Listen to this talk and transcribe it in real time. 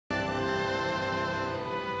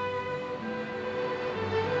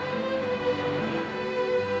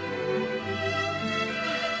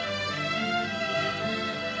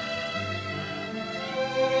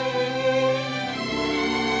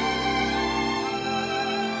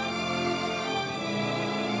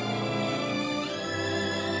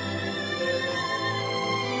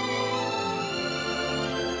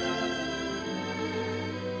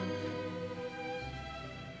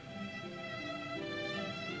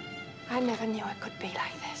I never knew it could be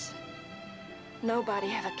like this.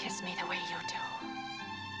 Nobody ever kissed me the way you do.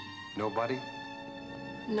 Nobody?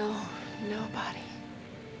 No, nobody.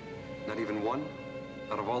 Not even one?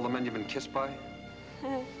 Out of all the men you've been kissed by?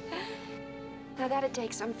 Now that it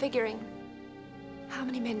takes some figuring. How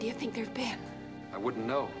many men do you think there've been? I wouldn't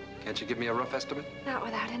know. Can't you give me a rough estimate? Not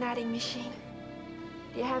without an adding machine.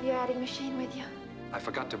 Do you have your adding machine with you? I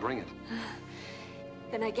forgot to bring it.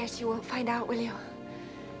 Then I guess you won't find out, will you?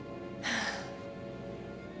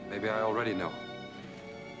 Maybe I already know.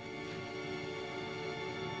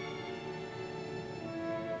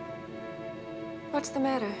 What's the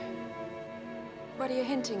matter? What are you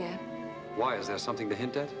hinting at? Why? Is there something to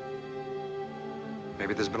hint at?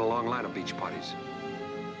 Maybe there's been a long line of beach parties.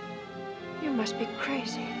 You must be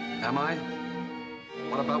crazy. Am I?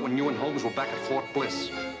 What about when you and Holmes were back at Fort Bliss?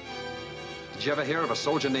 Did you ever hear of a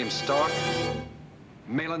soldier named Stark?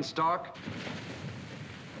 Malin Stark?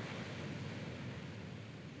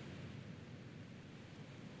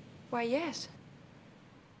 Why, yes.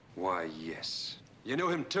 Why, yes. You knew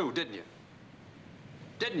him too, didn't you?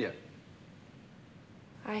 Didn't you?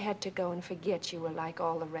 I had to go and forget you were like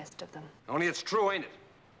all the rest of them. Only it's true, ain't it?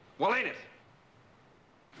 Well, ain't it?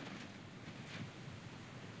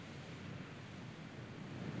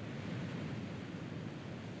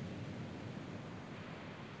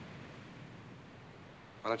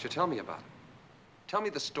 Why don't you tell me about it? Tell me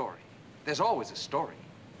the story. There's always a story.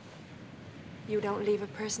 You don't leave a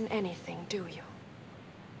person anything, do you?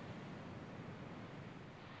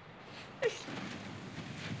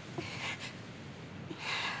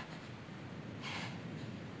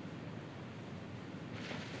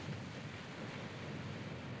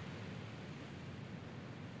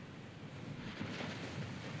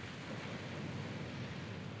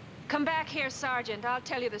 Come back here, Sergeant. I'll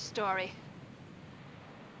tell you the story.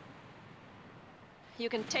 You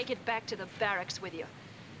can take it back to the barracks with you.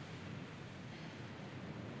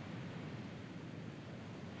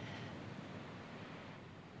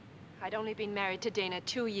 I'd only been married to Dana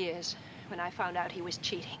 2 years when I found out he was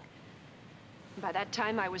cheating. By that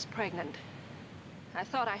time, I was pregnant. I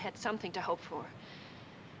thought I had something to hope for.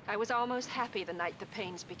 I was almost happy the night the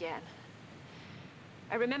pains began.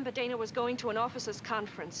 I remember Dana was going to an officers'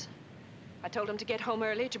 conference. I told him to get home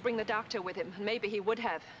early to bring the doctor with him, and maybe he would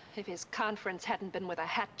have if his conference hadn't been with a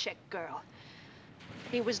hat-check girl.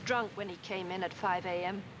 He was drunk when he came in at 5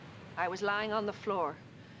 a.m. I was lying on the floor.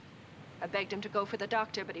 I begged him to go for the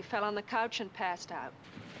doctor, but he fell on the couch and passed out.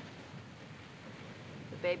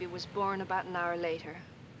 The baby was born about an hour later.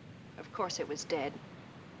 Of course it was dead.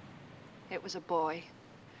 It was a boy.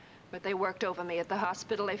 But they worked over me at the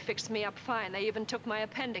hospital. They fixed me up fine. They even took my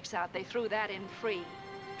appendix out. They threw that in free.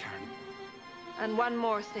 Karen. And one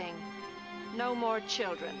more thing. No more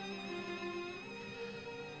children.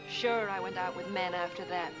 Sure, I went out with men after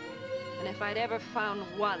that. And if I'd ever found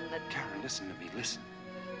one that... Karen, listen to me, listen.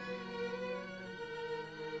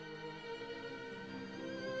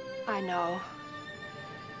 I know.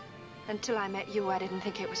 Until I met you, I didn't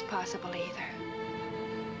think it was possible either.